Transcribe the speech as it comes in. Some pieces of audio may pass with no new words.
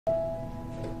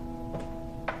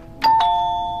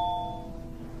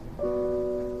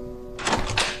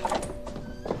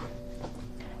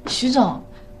徐总，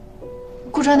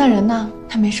顾川那人呢？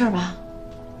他没事吧？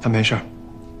他没事，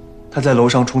他在楼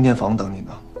上充电房等你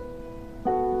呢。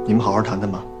你们好好谈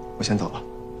谈吧，我先走了。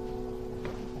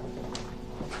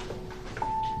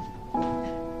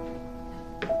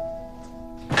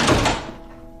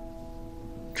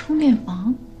充电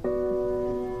房。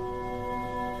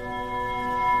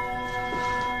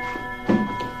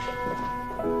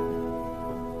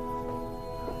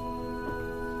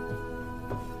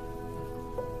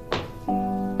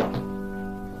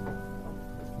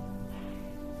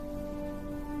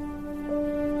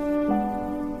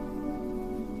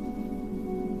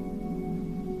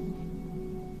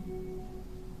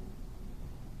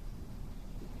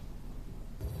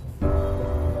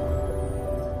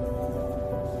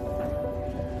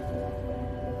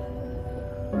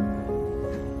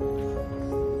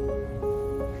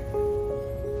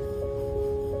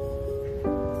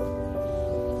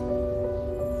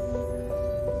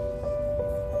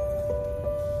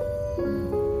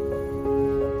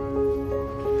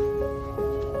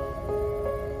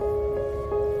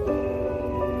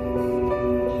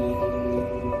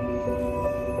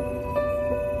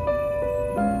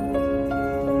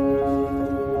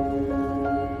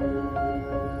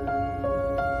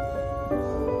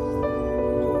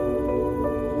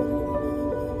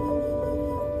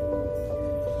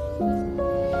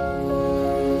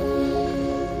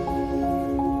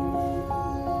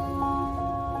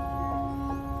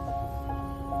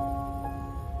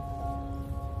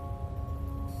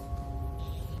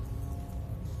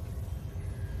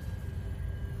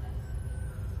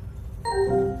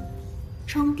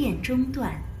充电中断。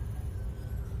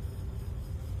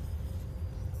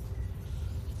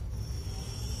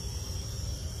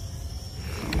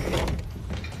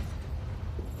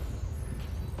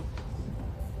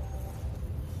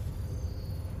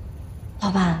老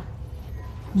板，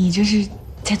你这是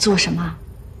在做什么？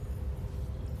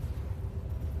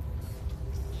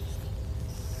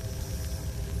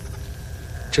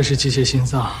这是机械心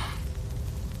脏，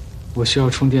我需要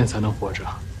充电才能活着。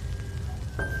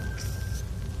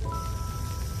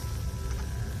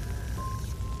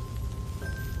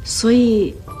所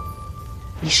以，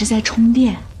你是在充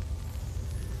电？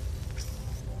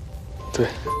对。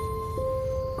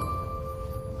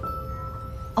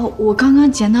哦，我刚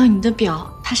刚捡到你的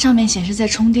表，它上面显示在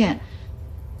充电，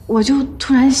我就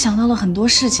突然想到了很多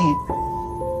事情。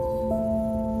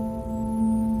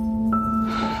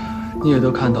你也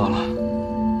都看到了，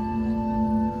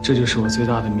这就是我最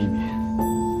大的秘密。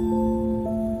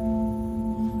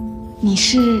你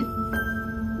是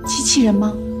机器人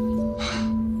吗？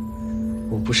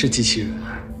我不是机器人，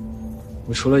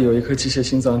我除了有一颗机械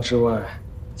心脏之外，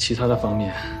其他的方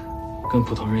面跟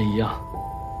普通人一样，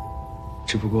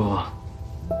只不过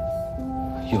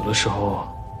有的时候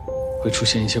会出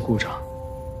现一些故障。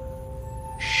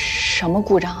什么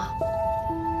故障啊？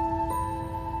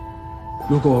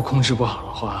如果我控制不好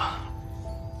的话，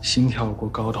心跳过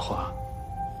高的话，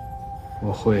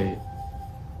我会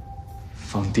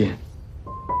放电。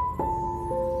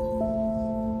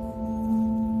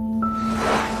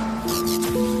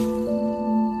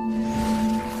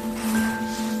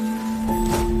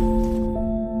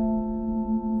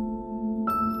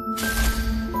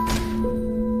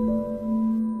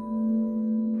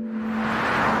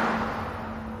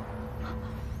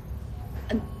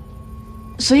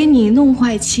所以你弄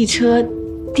坏汽车，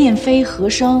电飞和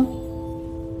声，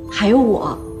还有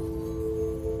我。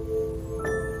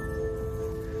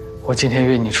我今天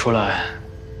约你出来，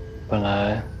本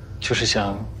来就是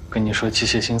想跟你说机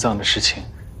械心脏的事情，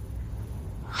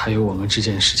还有我们之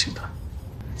间的事情的。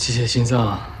机械心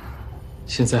脏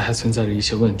现在还存在着一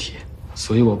些问题，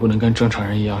所以我不能跟正常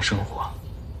人一样生活。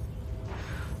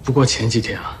不过前几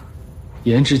天啊，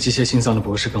研制机械心脏的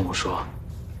博士跟我说，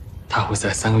他会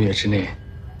在3个月之内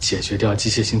解决掉机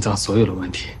械心脏所有的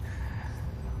问题。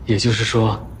也就是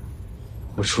说，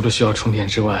我除了需要充电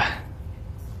之外，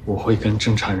我会跟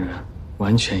正常人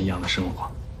完全一样的生活。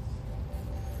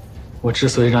我之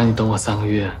所以让你等我3个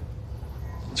月，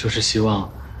就是希望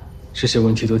这些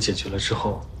问题都解决了之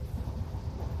后，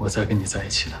我再跟你在一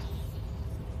起的。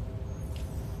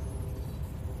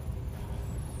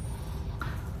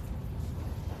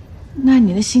那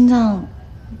你的心脏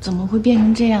怎么会变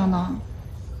成这样呢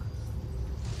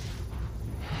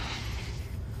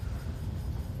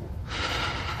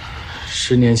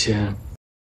？10年前，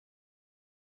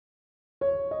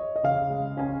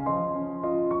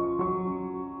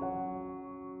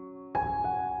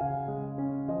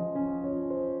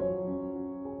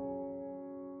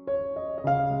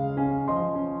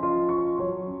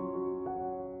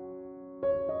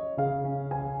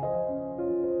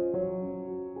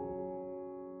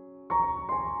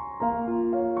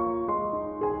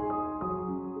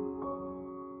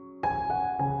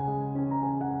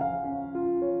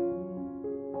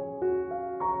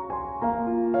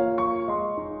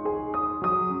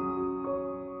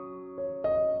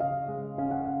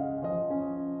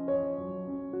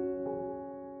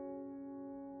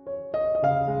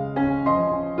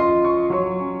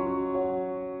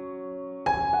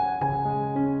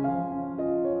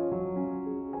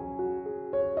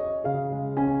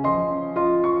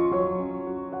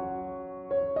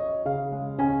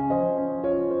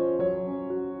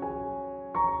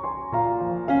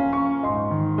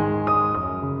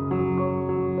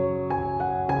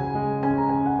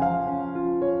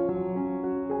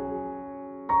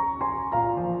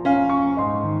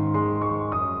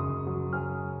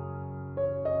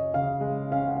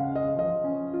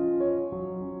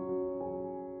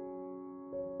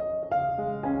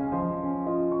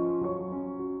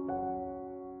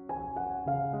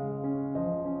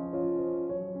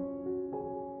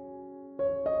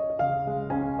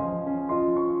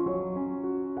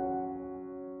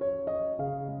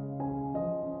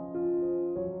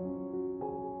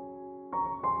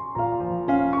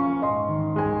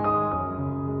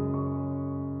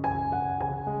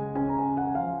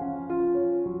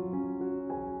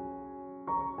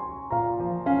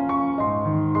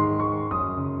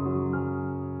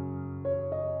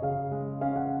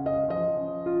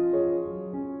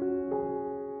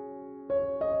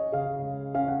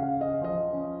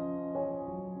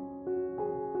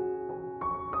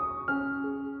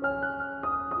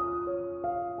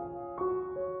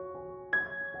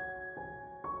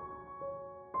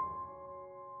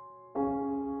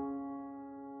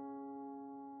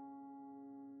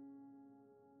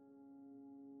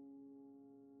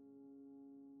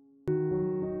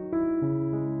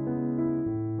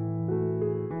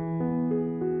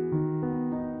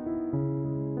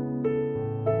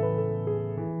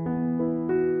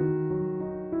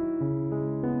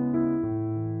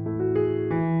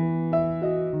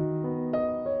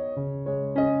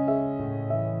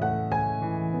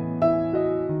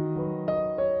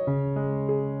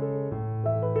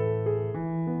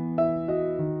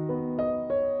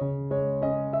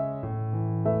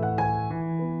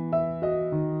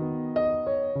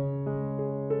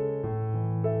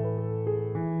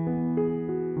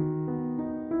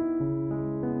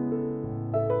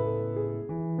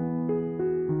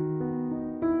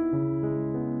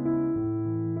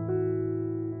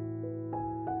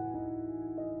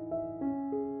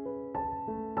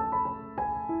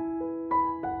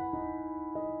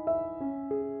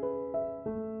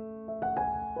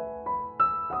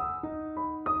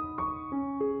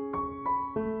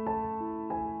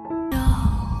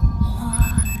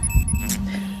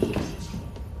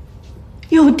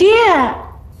有电。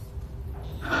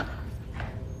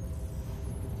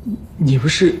你不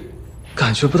是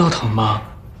感觉不到疼吗？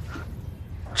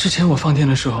之前我放电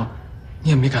的时候，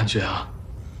你也没感觉啊。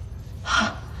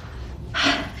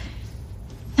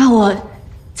那我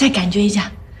再感觉一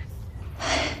下。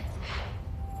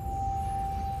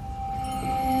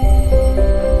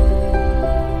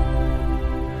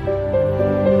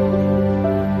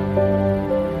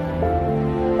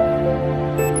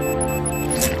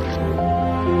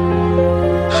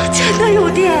真的有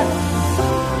电？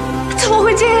怎么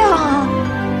会这样啊？